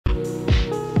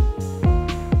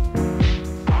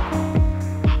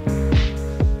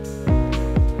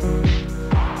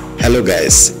Hello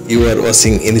guys, you are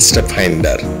watching Insta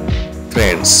Finder.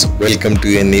 Friends, welcome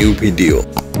to a new video.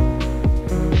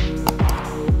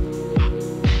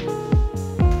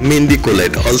 Mindy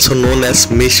Colette, also known as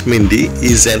Miss Mindy,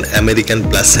 is an American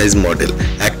plus-size model,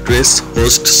 actress,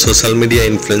 host, social media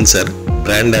influencer,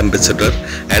 brand ambassador,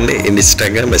 and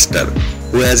Instagram star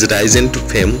who has risen to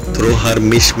fame through her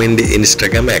Miss Mindy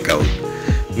Instagram account.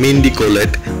 Mindy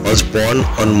Colette was born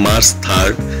on March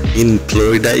 3rd in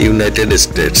Florida, United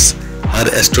States. Her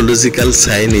astrological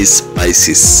sign is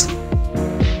Pisces.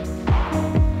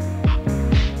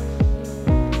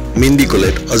 Mindy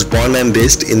Colette was born and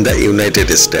raised in the United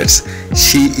States.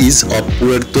 She is of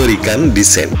Puerto Rican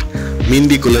descent.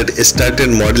 Mindy Colette started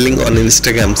modeling on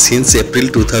Instagram since April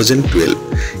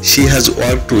 2012. She has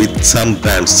worked with some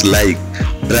brands like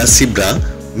Brassy Bra,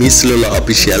 Miss Lola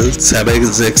Official,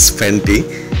 Savage X Fenty,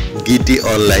 Gitty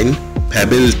Online,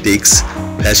 Fabletics,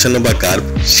 Fashionova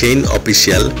Curve, Shane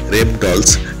Official, Rep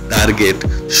Dolls, Target,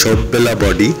 Shop Bella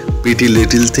Body, Pretty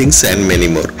Little Things and many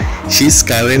more. She is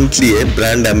currently a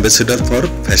brand ambassador for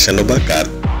Fashionova Curve.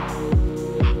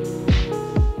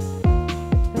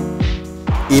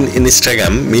 In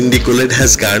Instagram, Mindy Colette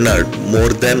has garnered more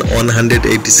than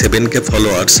 187k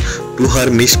followers to her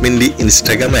Miss Mindy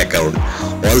Instagram account,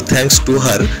 all thanks to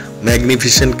her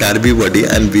magnificent curvy body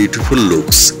and beautiful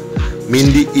looks.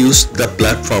 Mindy used the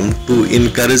platform to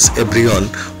encourage everyone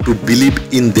to believe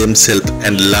in themselves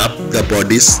and love the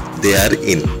bodies they are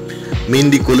in.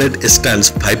 Mindy Colette stands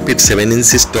 5 feet 7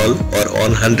 inches tall or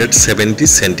 170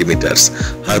 centimeters.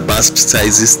 Her bust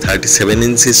size is 37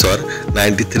 inches or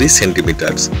 93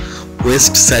 centimeters.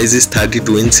 Waist size is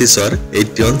 32 inches or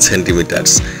 81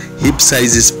 centimeters. Hip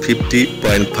size is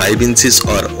 50.5 inches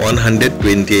or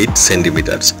 128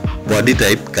 centimeters. Body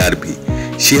type curvy.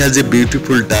 She has a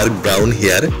beautiful dark brown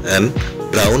hair and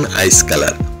brown eyes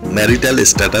color. Marital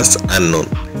status unknown.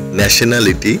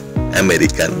 Nationality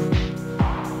American.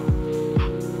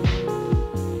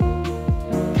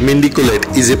 Mindy Colette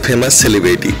is a famous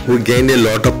celebrity who gained a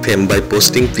lot of fame by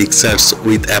posting pictures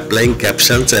with applying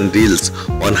captions and reels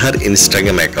on her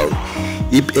Instagram account.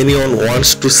 If anyone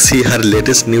wants to see her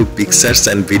latest new pictures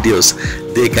and videos,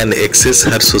 they can access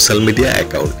her social media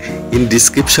account. In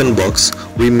description box,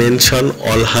 we mention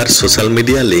all her social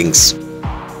media links.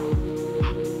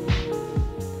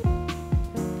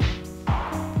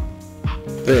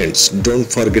 Friends, don't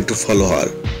forget to follow her.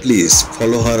 Please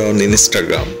follow her on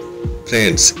Instagram.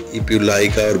 Friends, if you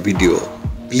like our video,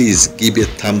 please give a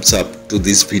thumbs up to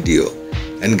this video.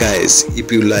 And guys,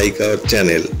 if you like our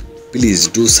channel, please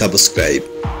do subscribe.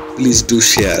 Please do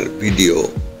share video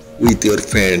with your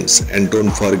friends and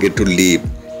don't forget to leave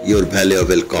your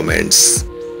valuable comments.